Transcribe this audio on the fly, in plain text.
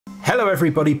Hello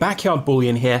everybody, Backyard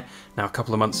Bullion here. Now a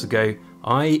couple of months ago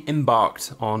I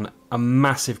embarked on a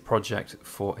massive project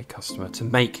for a customer to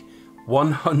make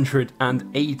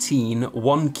 118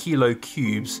 1 kilo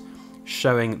cubes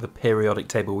showing the periodic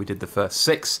table. We did the first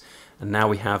 6 and now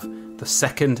we have the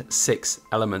second 6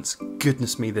 elements.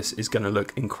 Goodness me, this is going to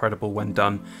look incredible when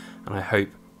done, and I hope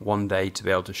one day to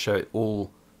be able to show it all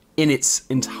in its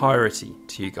entirety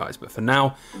to you guys. But for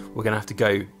now we're going to have to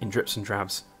go in drips and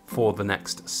drabs for the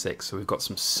next 6. So we've got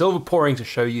some silver pouring to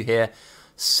show you here.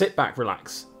 Sit back,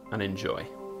 relax, and enjoy.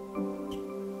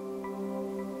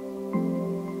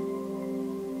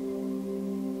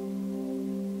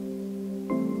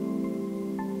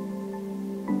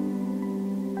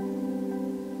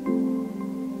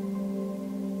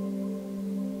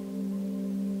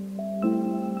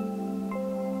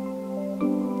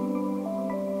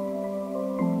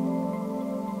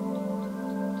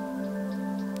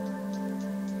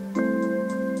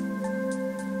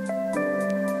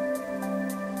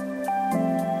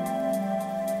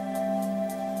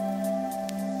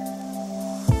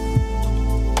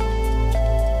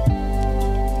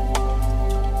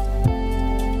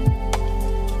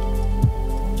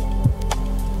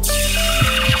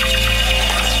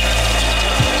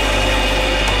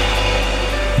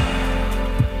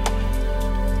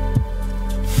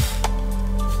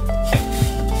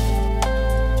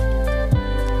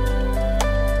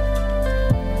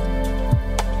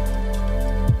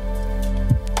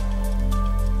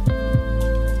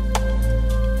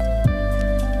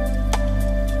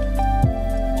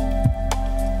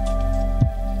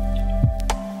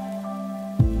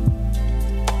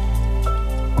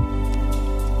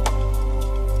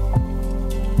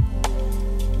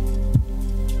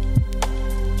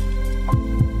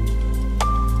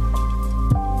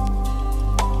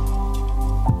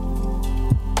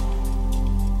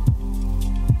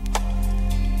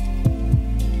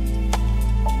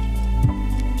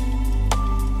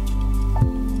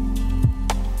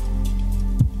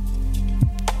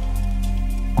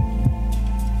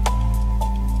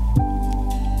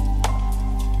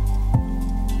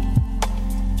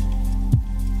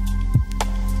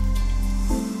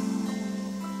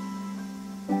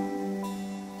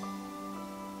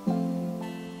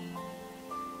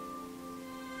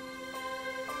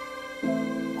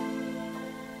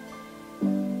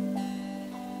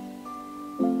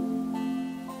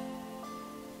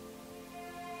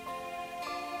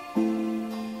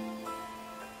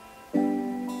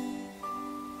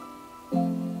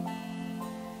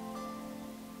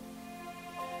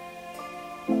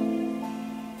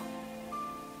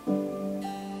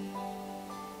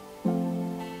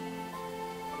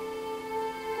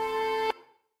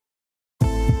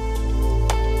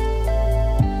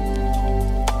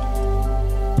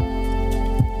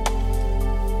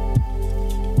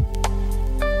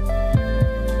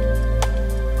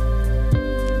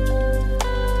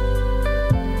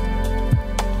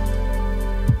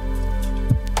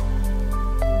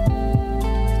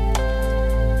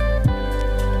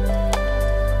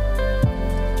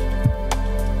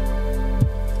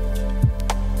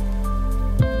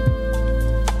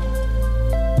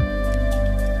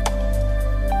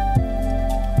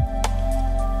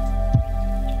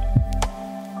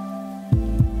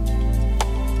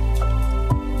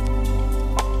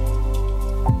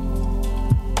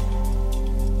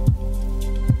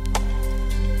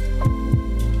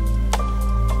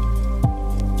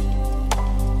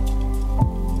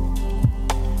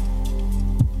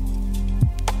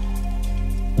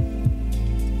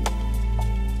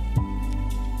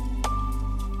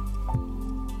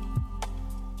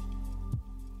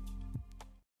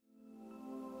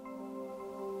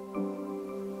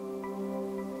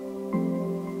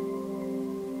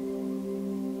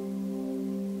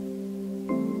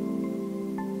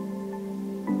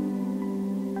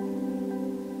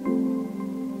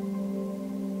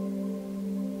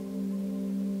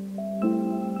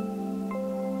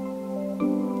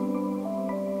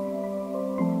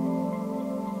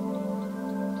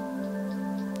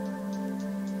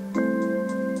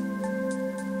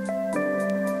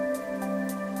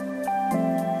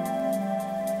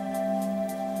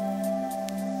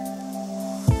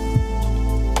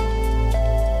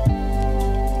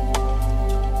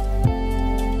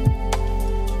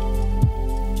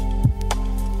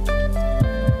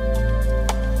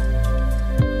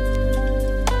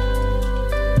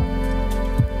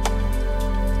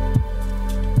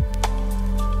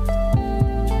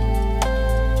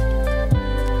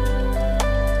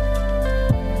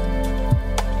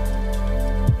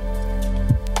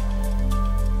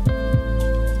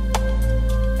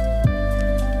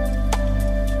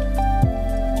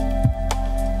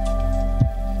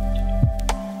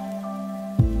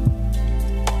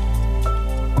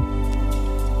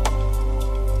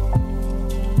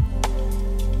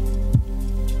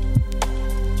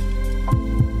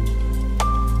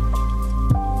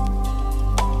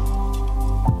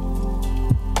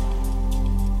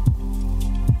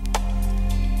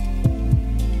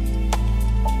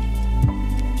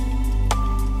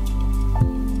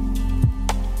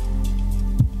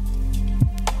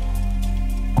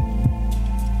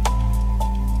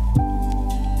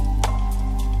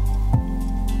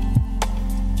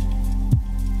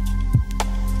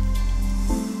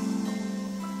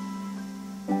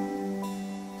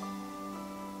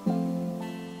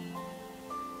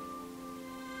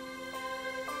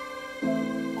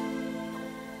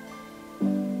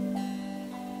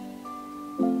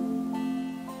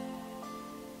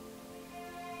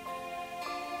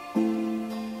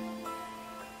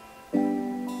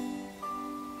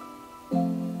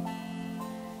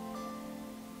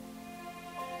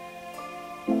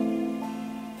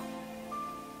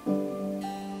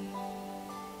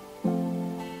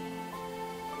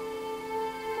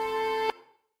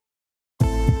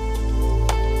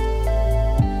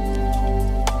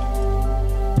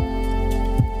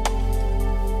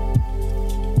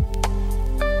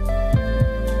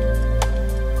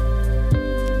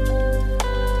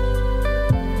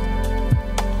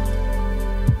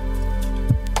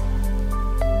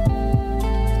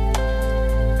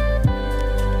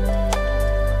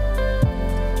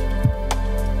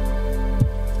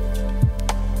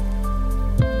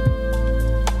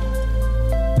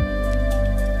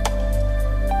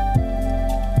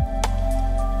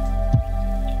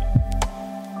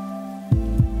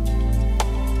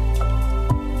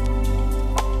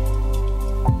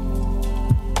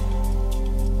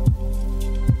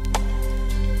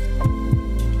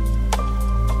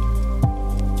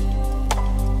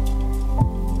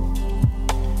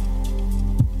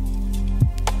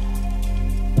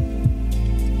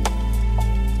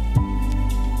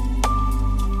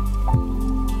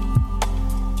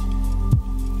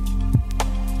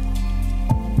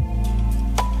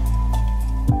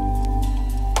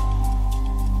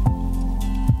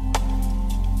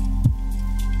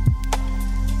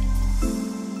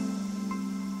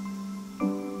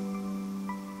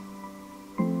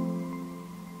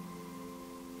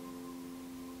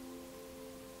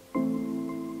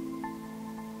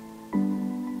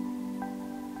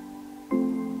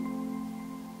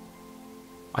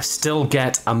 I still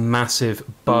get a massive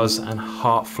buzz and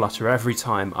heart flutter every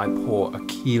time I pour a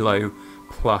kilo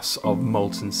plus of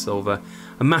molten silver.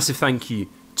 A massive thank you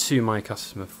to my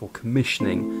customer for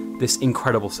commissioning this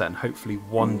incredible set, and hopefully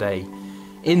one day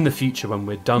in the future when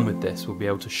we're done with this we'll be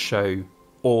able to show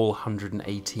all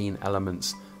 118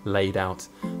 elements laid out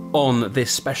on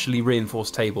this specially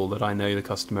reinforced table that I know the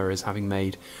customer is having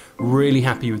made. Really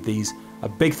happy with these. A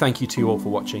big thank you to you all for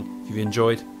watching. If you've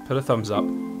enjoyed, put a thumbs up,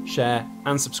 share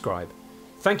and subscribe.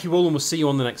 Thank you all, and we'll see you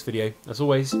on the next video. As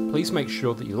always, please make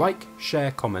sure that you like,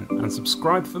 share, comment and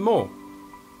subscribe for more.